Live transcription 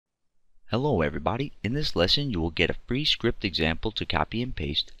Hello everybody, in this lesson you will get a free script example to copy and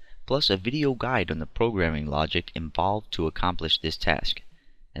paste, plus a video guide on the programming logic involved to accomplish this task.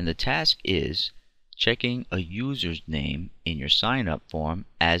 And the task is checking a user's name in your sign up form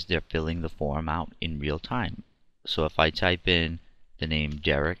as they're filling the form out in real time. So if I type in the name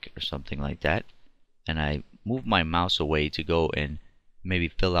Derek or something like that, and I move my mouse away to go and maybe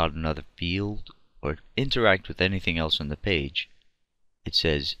fill out another field or interact with anything else on the page, it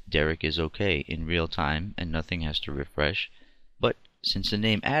says Derek is okay in real time and nothing has to refresh. But since the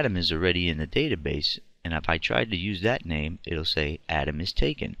name Adam is already in the database, and if I tried to use that name, it'll say Adam is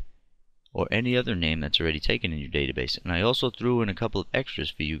taken, or any other name that's already taken in your database. And I also threw in a couple of extras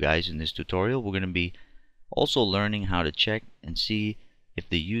for you guys in this tutorial. We're going to be also learning how to check and see if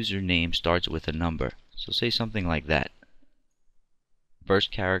the username starts with a number. So say something like that.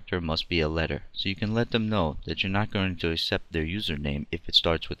 First character must be a letter, so you can let them know that you're not going to accept their username if it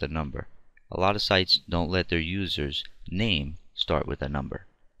starts with a number. A lot of sites don't let their user's name start with a number.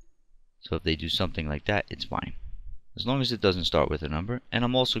 So if they do something like that, it's fine, as long as it doesn't start with a number. And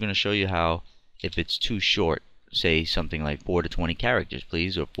I'm also going to show you how, if it's too short, say something like 4 to 20 characters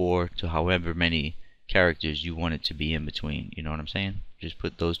please, or 4 to however many characters you want it to be in between. You know what I'm saying? Just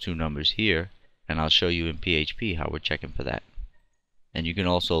put those two numbers here, and I'll show you in PHP how we're checking for that. And you can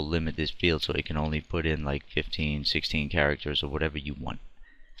also limit this field so it can only put in like 15, 16 characters or whatever you want.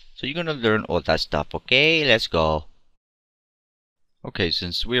 So you're going to learn all that stuff, okay? Let's go. Okay,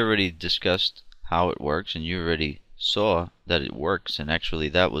 since we already discussed how it works and you already saw that it works, and actually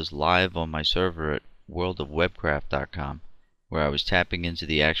that was live on my server at worldofwebcraft.com, where I was tapping into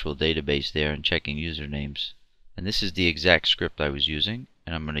the actual database there and checking usernames. And this is the exact script I was using.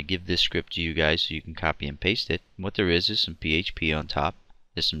 And I'm going to give this script to you guys so you can copy and paste it. And what there is some PHP on top.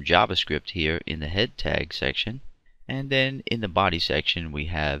 There's some JavaScript here in the head tag section. And then in the body section we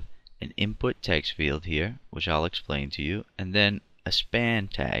have an input text field here, which I'll explain to you. And then a span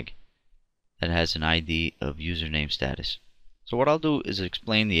tag that has an ID of username status. So what I'll do is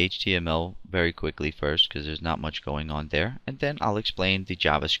explain the HTML very quickly first, because there's not much going on there. And then I'll explain the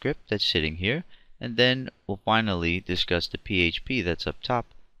JavaScript that's sitting here. And then we'll finally discuss the PHP that's up top,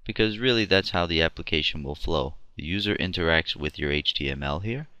 because really that's how the application will flow. The user interacts with your HTML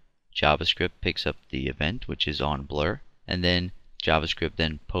here. JavaScript picks up the event, which is on blur, and then JavaScript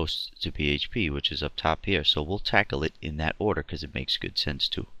then posts to PHP, which is up top here. So we'll tackle it in that order because it makes good sense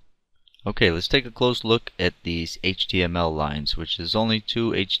too. Okay, let's take a close look at these HTML lines, which is only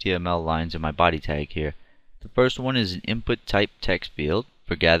 2 HTML lines in my body tag here. The first one is an input type text field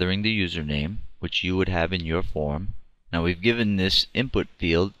for gathering the username, which you would have in your form. Now we've given this input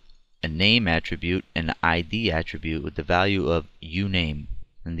field a name attribute and an ID attribute with the value of uname.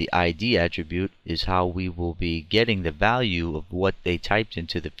 And the ID attribute is how we will be getting the value of what they typed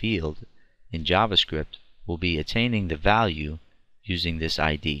into the field in JavaScript. We'll be attaining the value using this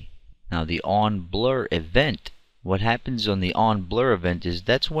ID. Now the onBlur event, what happens on the onBlur event is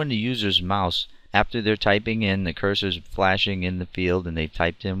that's when the user's mouse, after they're typing in, the cursor's flashing in the field and they've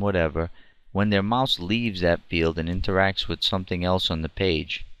typed in whatever, when their mouse leaves that field and interacts with something else on the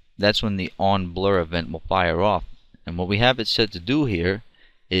page, that's when the onBlur event will fire off. And what we have it set to do here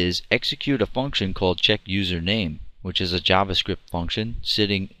is execute a function called checkUsername, which is a JavaScript function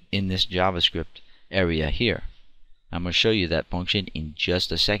sitting in this JavaScript area here. I'm going to show you that function in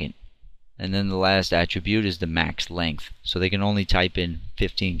just a second. And then the last attribute is the max length, so they can only type in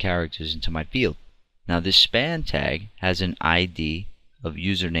 15 characters into my field. Now this span tag has an ID of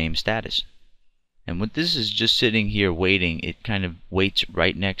username status. And what this is just sitting here waiting, it kind of waits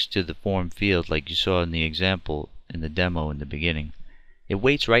right next to the form field like you saw in the example in the demo in the beginning. It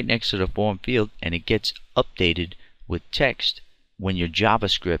waits right next to the form field and it gets updated with text when your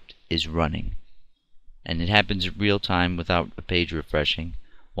JavaScript is running. And it happens in real time without a page refreshing.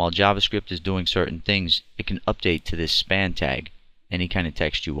 While JavaScript is doing certain things, it can update to this span tag any kind of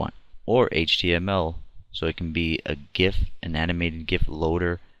text you want. Or HTML, so it can be a GIF, an animated GIF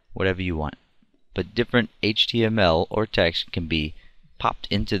loader, whatever you want. But different HTML or text can be popped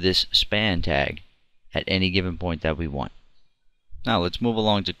into this span tag at any given point that we want. Now let's move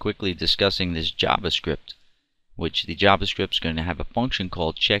along to quickly discussing this JavaScript, which the JavaScript is going to have a function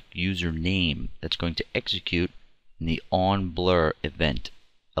called checkUsername that's going to execute in the onBlur event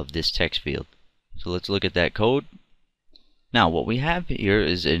of this text field. So let's look at that code. Now what we have here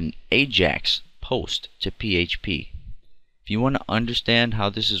is an Ajax post to PHP. If you want to understand how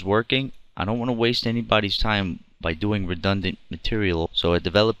this is working, I don't want to waste anybody's time by doing redundant material. So at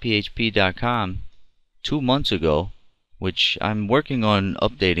developphp.com 2 months ago, which I'm working on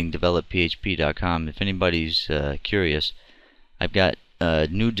updating developphp.com if anybody's curious, I've got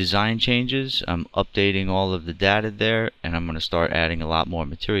new design changes. I'm updating all of the data there, and I'm going to start adding a lot more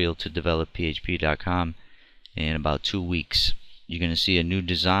material to developphp.com in about 2 weeks. You're going to see a new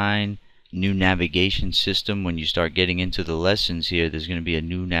design, new navigation system. When you start getting into the lessons here, there's going to be a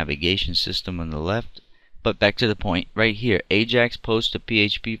new navigation system on the left. But back to the point, right here, Ajax posts a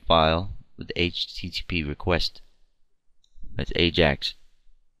PHP file with HTTP request. That's Ajax.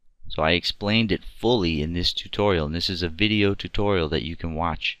 So I explained it fully in this tutorial, and this is a video tutorial that you can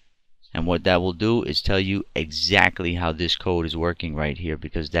watch. And what that will do is tell you exactly how this code is working right here,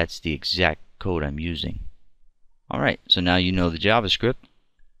 because that's the exact code I'm using. Alright, so now you know the JavaScript.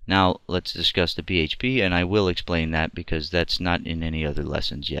 Now let's discuss the PHP, and I will explain that because that's not in any other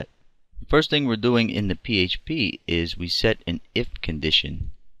lessons yet. The first thing we're doing in the PHP is we set an if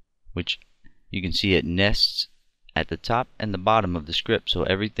condition, which you can see it nests at the top and the bottom of the script. So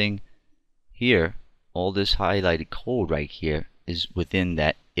everything here, all this highlighted code right here, is within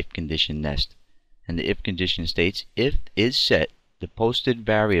that if condition nest. And the if condition states, if is set the posted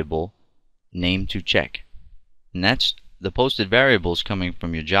variable name to check. And that's the posted variables coming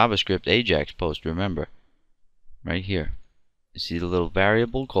from your JavaScript Ajax post, remember. Right here. You see the little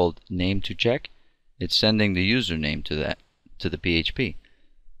variable called name to check? It's sending the username to the PHP.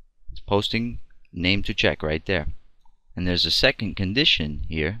 It's posting name to check right there. And there's a second condition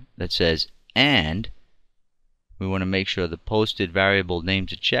here that says, and we want to make sure the posted variable name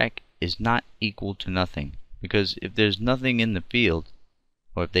to check is not equal to nothing. Because if there's nothing in the field,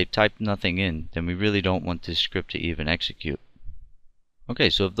 or if they've typed nothing in, then we really don't want this script to even execute. Okay,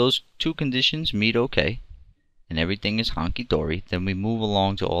 so if those two conditions meet okay, and everything is honky-dory, then we move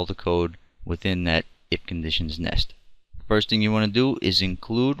along to all the code within that if conditions nest. First thing you want to do is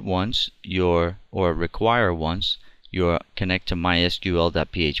include once or require once your connect to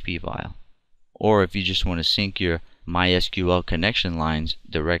MySQL.php file. Or if you just want to sync your MySQL connection lines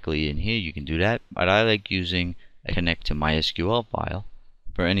directly in here, you can do that. But I like using a connect to MySQL file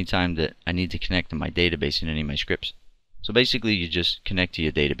for any time that I need to connect to my database in any of my scripts. So basically you just connect to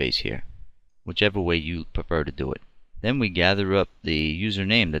your database here, whichever way you prefer to do it. Then we gather up the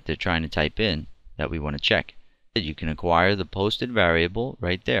username that they're trying to type in that we want to check. You can acquire the posted variable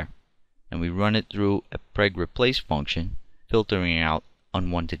right there, and we run it through a preg replace function, filtering out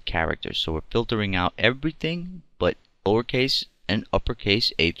unwanted characters. So we're filtering out everything but lowercase and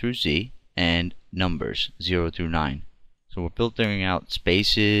uppercase A through Z and numbers 0 through 9. So we're filtering out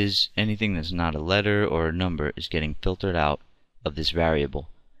spaces, anything that's not a letter or a number is getting filtered out of this variable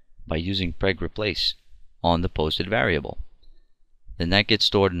by using preg replace on the posted variable. Then that gets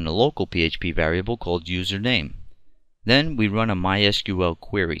stored in a local PHP variable called username. Then we run a MySQL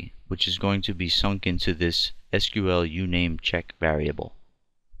query, which is going to be sunk into this SQL uname check variable.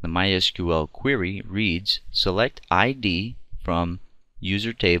 The MySQL query reads, select ID from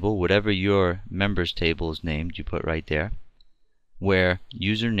user table, whatever your members table is named, you put right there, where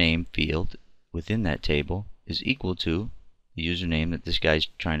username field within that table is equal to the username that this guy's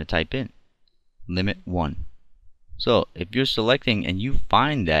trying to type in. Limit 1. So if you're selecting and you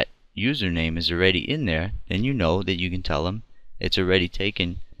find that username is already in there, then you know that you can tell them it's already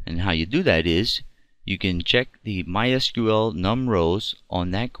taken. And how you do that is you can check the MySQL num rows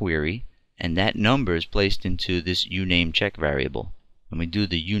on that query, and that number is placed into this uname check variable. And we do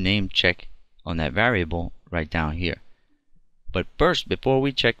the uname check on that variable right down here. But first, before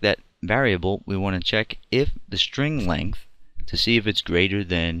we check that variable, we want to check if the string length to see if it's greater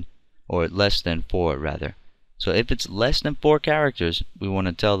than or less than 4 rather. So if it's less than 4 characters, we want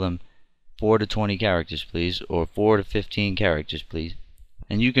to tell them 4 to 20 characters please, or 4 to 15 characters please.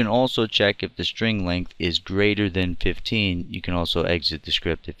 And you can also check if the string length is greater than 15. You can also exit the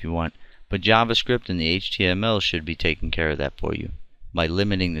script if you want. But JavaScript and the HTML should be taking care of that for you by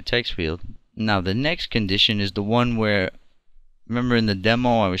limiting the text field. Now the next condition is the one where, remember in the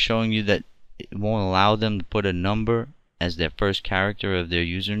demo I was showing you that it won't allow them to put a number as their first character of their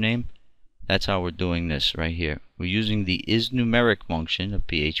username? That's how we're doing this right here. We're using the isNumeric function of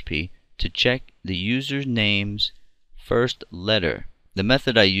PHP to check the username's first letter. The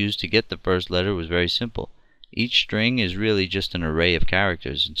method I used to get the first letter was very simple. Each string is really just an array of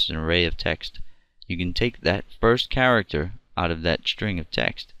characters. It's an array of text. You can take that first character out of that string of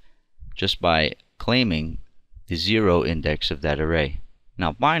text just by claiming the 0 index of that array.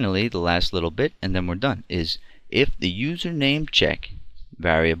 Now finally, the last little bit, and then we're done, is if the username check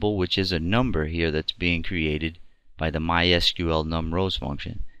variable, which is a number here that's being created by the MySQL numRows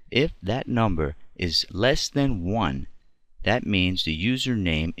function, if that number is less than 1, that means the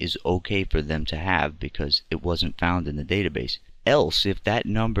username is okay for them to have because it wasn't found in the database. Else, if that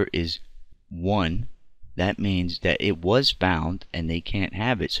number is 1, that means that it was found and they can't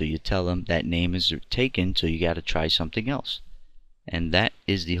have it. So you tell them that name is taken, so you got to try something else. And that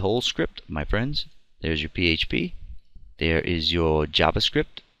is the whole script, my friends. There's your PHP, there is your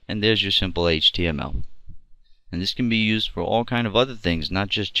JavaScript, and there's your simple HTML. And this can be used for all kind of other things, not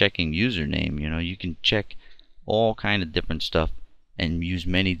just checking username. You can check all kind of different stuff and use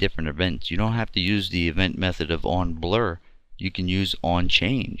many different events. You don't have to use the event method of onBlur. You can use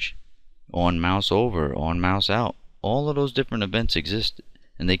onChange, onMouseOver, onMouseOut. All of those different events exist,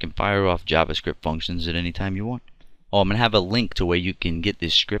 and they can fire off JavaScript functions at any time you want. I'm going to have a link to where you can get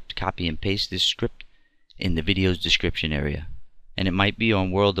this script, copy and paste this script in the video's description area. And it might be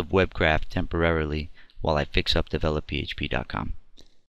on World of Webcraft temporarily while I fix up developphp.com.